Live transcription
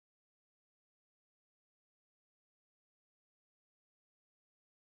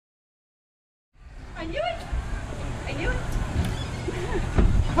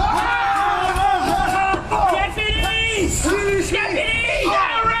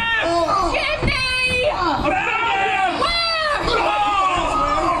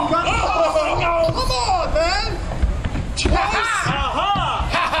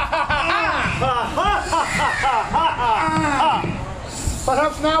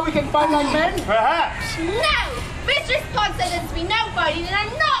how we can fight like men? Perhaps. No! Mistress Pod said there's to be no fighting and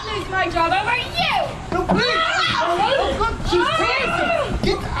I'm not losing my job over you! No, please! Oh, look, she's dancing!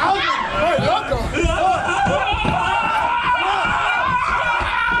 Get out of here! Hey, look!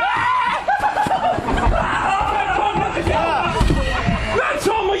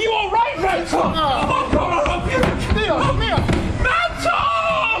 Tom, are you alright, Red Tom? Oh, God, I hope you... Come here! Red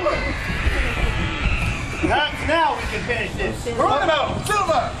Tom! Perhaps now we can finish this. Geronimo!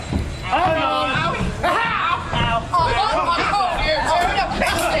 Silver! How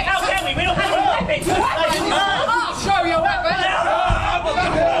can we? We don't have any weapons! I'll show you a weapon!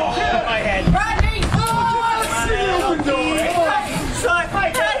 My head. Brandy! Open door! Now go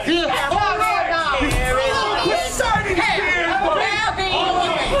get him!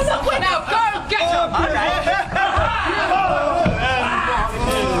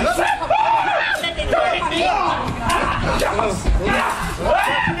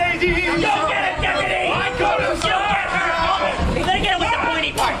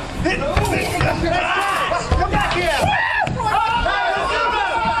 Come back here!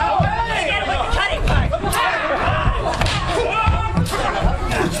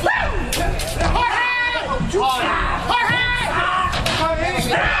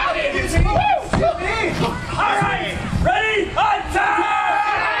 Alright! Ready? Attack!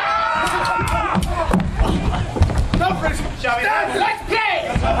 Shall we? Let's play!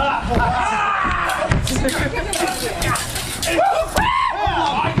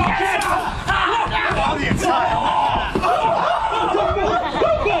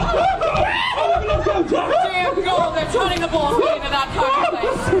 Dear God, they're turning the ball into that kind of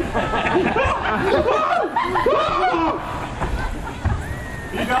place.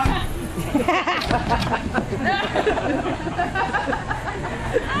 You done?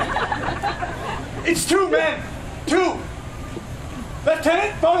 It's two men! Two!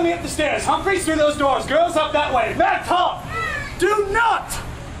 Lieutenant, follow me up the stairs. Humphreys through those doors. Girls up that way. Matt, Tom! Do not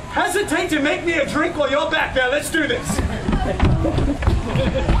hesitate to make me a drink while you're back there. Let's do this.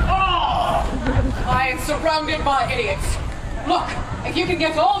 I am surrounded by idiots. Look, if you can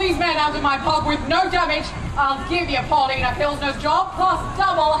get all these men out of my pub with no damage, I'll give you Paulina Pilsner's job plus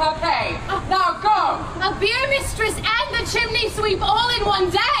double her pay. Now go! A beer mistress and the chimney sweep all in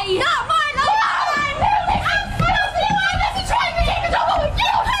one day! Not mine! I'm trying to take the job over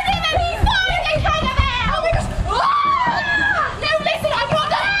you! Heard him and he's fine! He's trying to mail! No, listen, I'm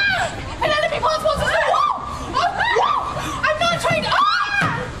not done! Penelope Potts wants us to I'm not trying to...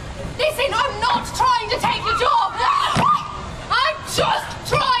 Listen, I'm not trying to take the job! I'm just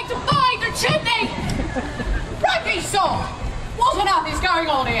trying to find the chimney! Rugby song! What on earth is going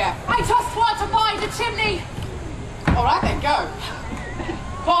on here? I just want to find the chimney! All right then, go.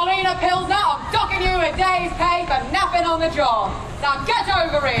 Paulina Pilsner, I'm docking you a day's pay for napping on the job. Now get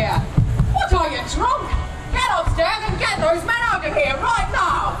over here. What are you, drunk? Get upstairs and get those men out of here right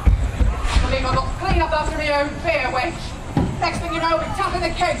now. I believe I've got to clean up after my own beer wench. Next thing you know, I'll be tapping the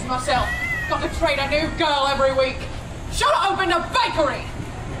kegs myself. Got to trade a new girl every week. Should have opened a bakery.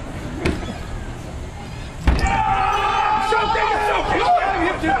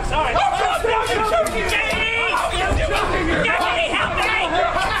 Sorry.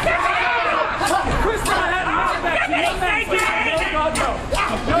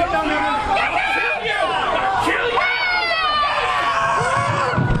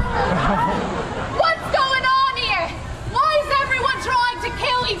 What's going on here? Why is everyone trying to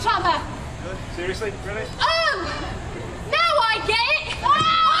kill each other? Seriously? Really? Oh! Now I get it!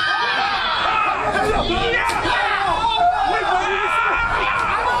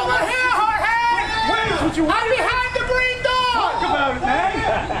 I'm behind the green door! Talk about it, man!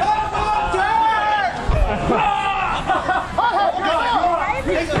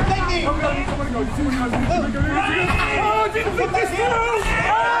 Oh, didn't think this through!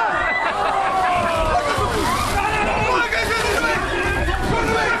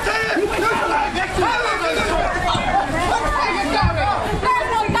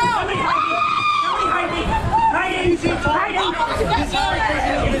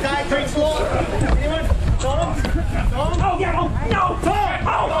 Oh, yeah, oh, no! Tom! Oh!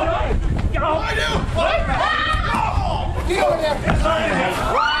 I do! What? Get over there!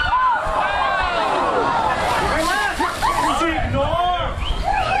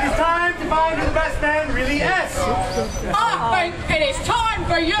 It's time to find who the best man really is. I think it is time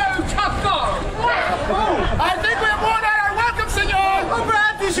for you to go! I think we're worn out our welcome, senor! Well,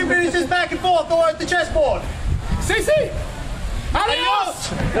 perhaps we should finish this back and forth or at the chessboard. Cece! Adios!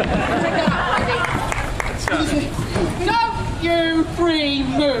 Don't you three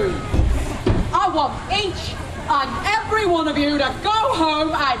move! I want each and every one of you to go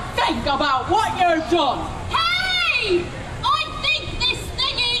home and think about what you've done. Hey! I think this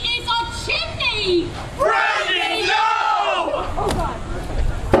thingy is a chimney! Brawl!